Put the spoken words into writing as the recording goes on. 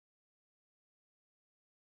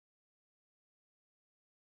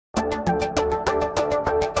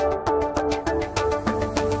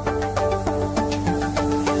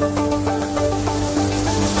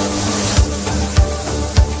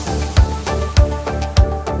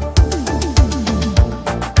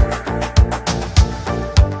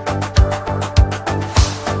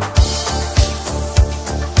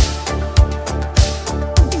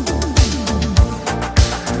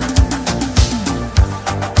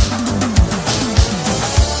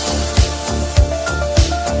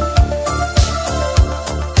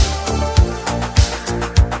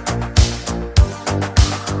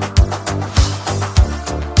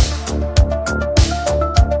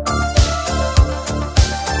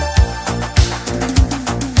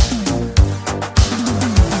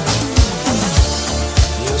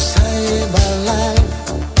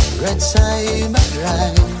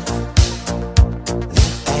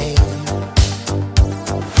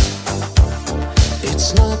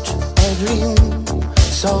dream,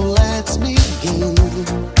 so let's begin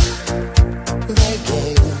the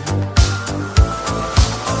game.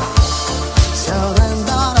 So then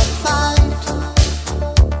not a fight,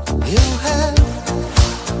 you have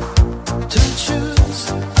to choose.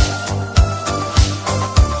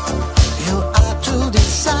 You are to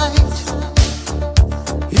decide,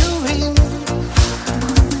 you win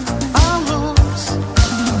or lose.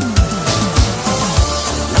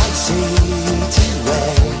 Like city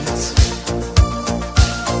waits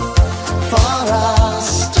for us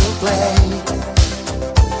to play.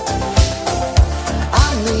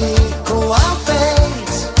 Unequal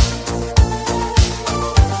fate,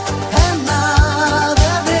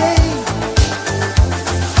 another day.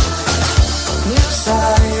 New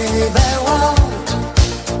CyberWorld,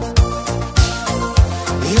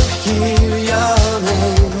 you hear your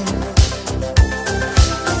name.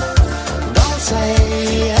 Don't say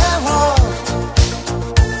a word,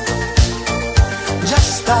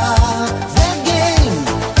 just start the game.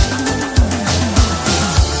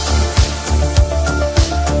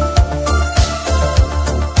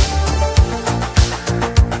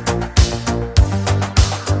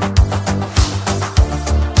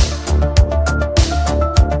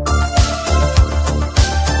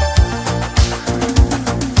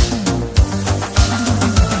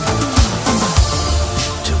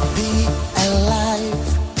 To be alive,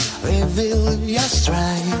 reveal your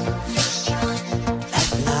strength at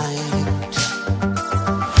night.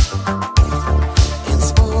 In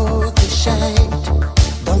spooky shade,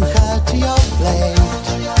 don't hurt your blade.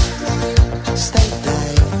 Stay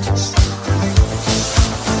tight.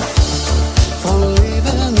 For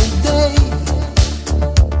living a day,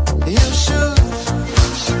 you should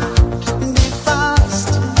be fast.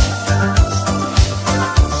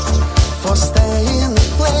 For staying the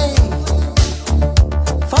play,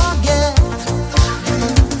 forget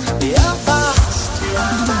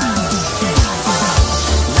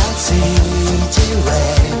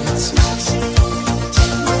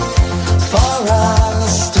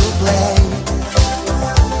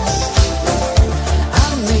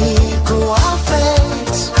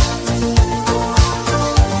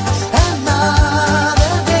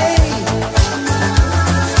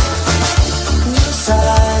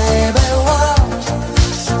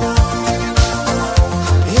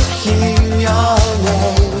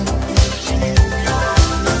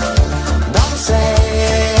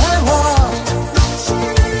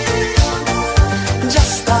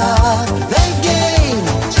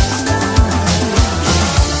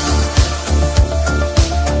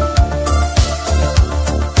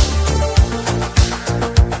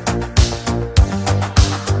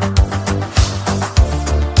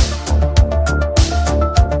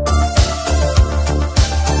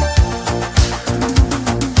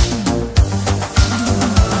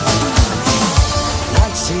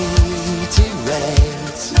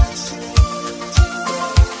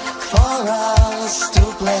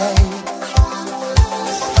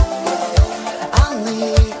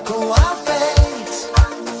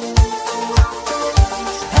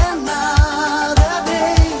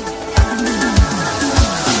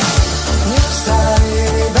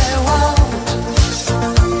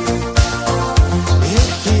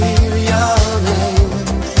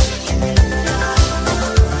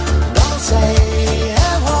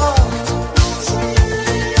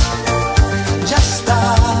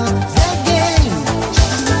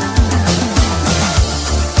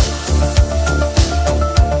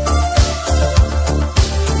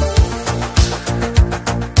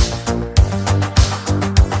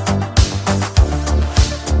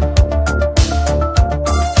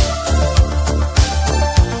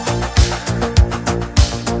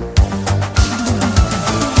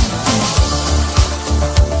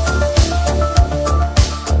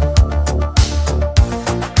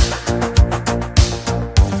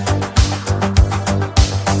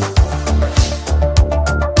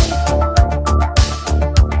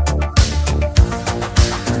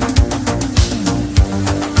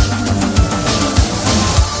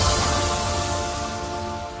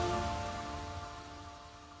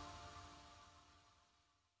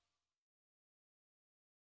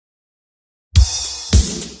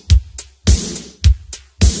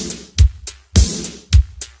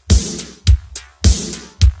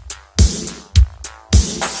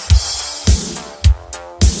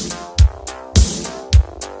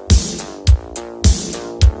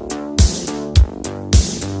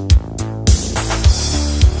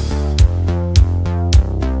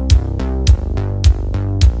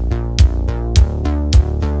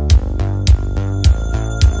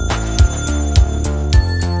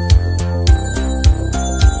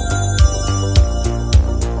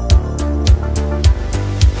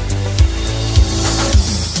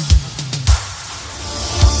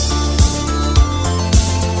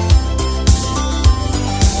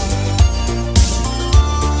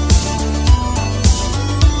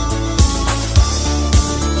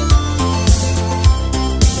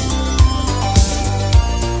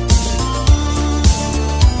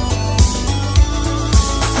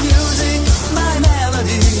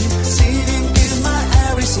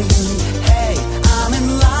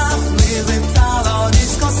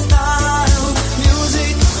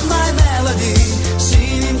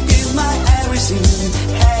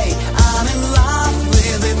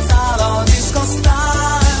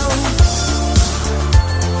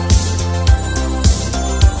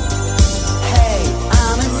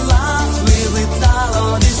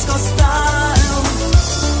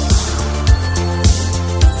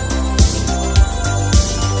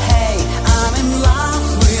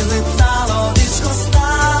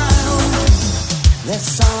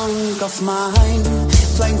song of mine,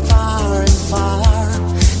 playing far and far.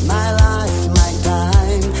 My life, my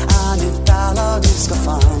time, an Italo disco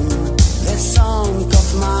fun. The song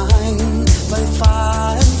of mine, playing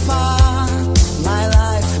far and far. My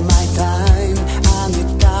life, my time, an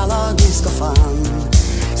Italo disco fun.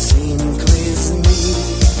 Sing with me,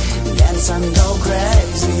 dance and go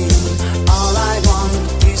crazy. All I want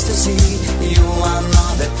is to see you are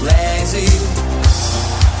not that lazy.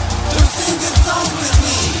 To sing this song with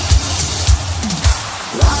me.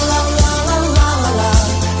 La la la la la la la.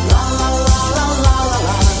 La la la la la la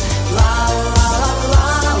la. La la la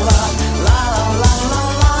la la. La la la la la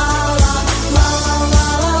la. La la la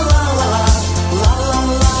la la la. La la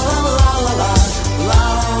la la la la. La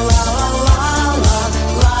la la la la.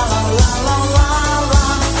 La la la la la.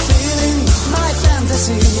 Feeling my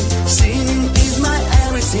fantasy, singing is my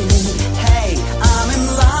everything. Hey, I'm in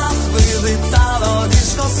love with Italo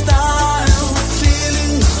disco style.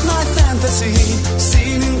 Feeling my fantasy,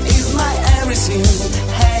 singing is my everything.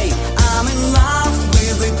 Hey, I'm in love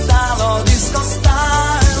with Italo disco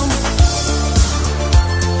style.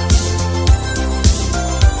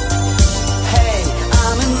 Hey,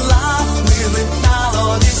 I'm in love with Italo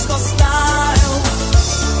disco style.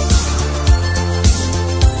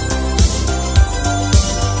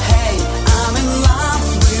 Hey, I'm in love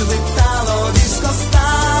with Italo disco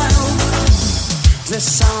style. The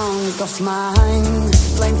song of mine,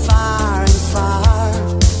 playing far and far.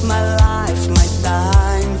 My life, my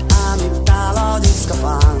time, an Italo disco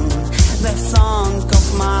fun. The song of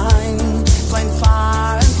mine, playing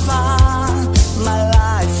far and far. My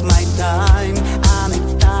life, my time, an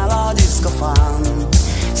Italo disco fun.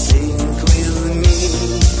 Sing with me,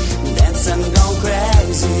 dance and go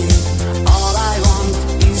crazy. All I want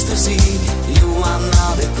is to see you are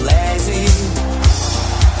not that lazy.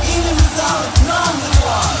 Even without knowing the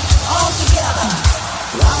word, all together.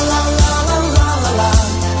 La la la la la la la.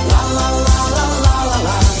 La la la la la la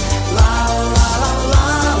la. La la la la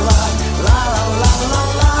la. La la la la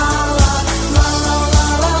la la. La la la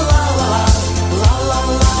la la la. La la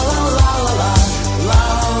la la la la.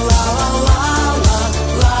 La la la la la.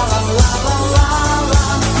 La la la la la.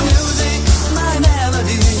 Music, my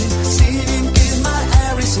melody, singing is my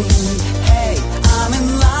everything. Hey, I'm in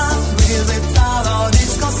love with Italo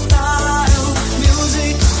disco style.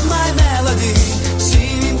 Music, my melody,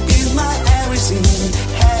 singing is my everything.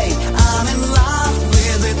 Hey, I'm in love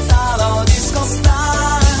with Italo disco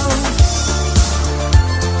style.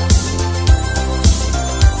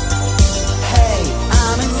 Hey,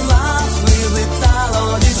 I'm in love with Italo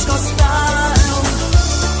disco style.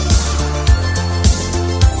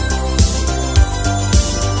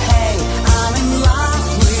 Hey, I'm in love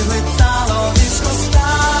with Italo disco style.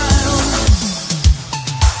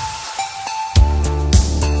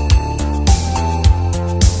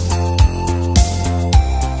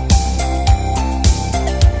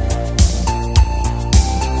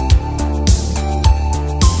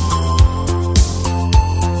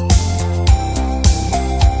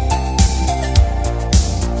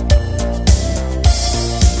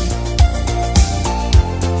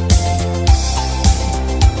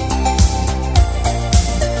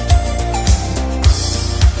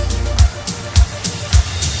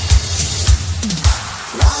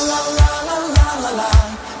 La la la la la la.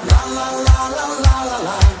 La la la la la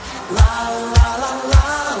la.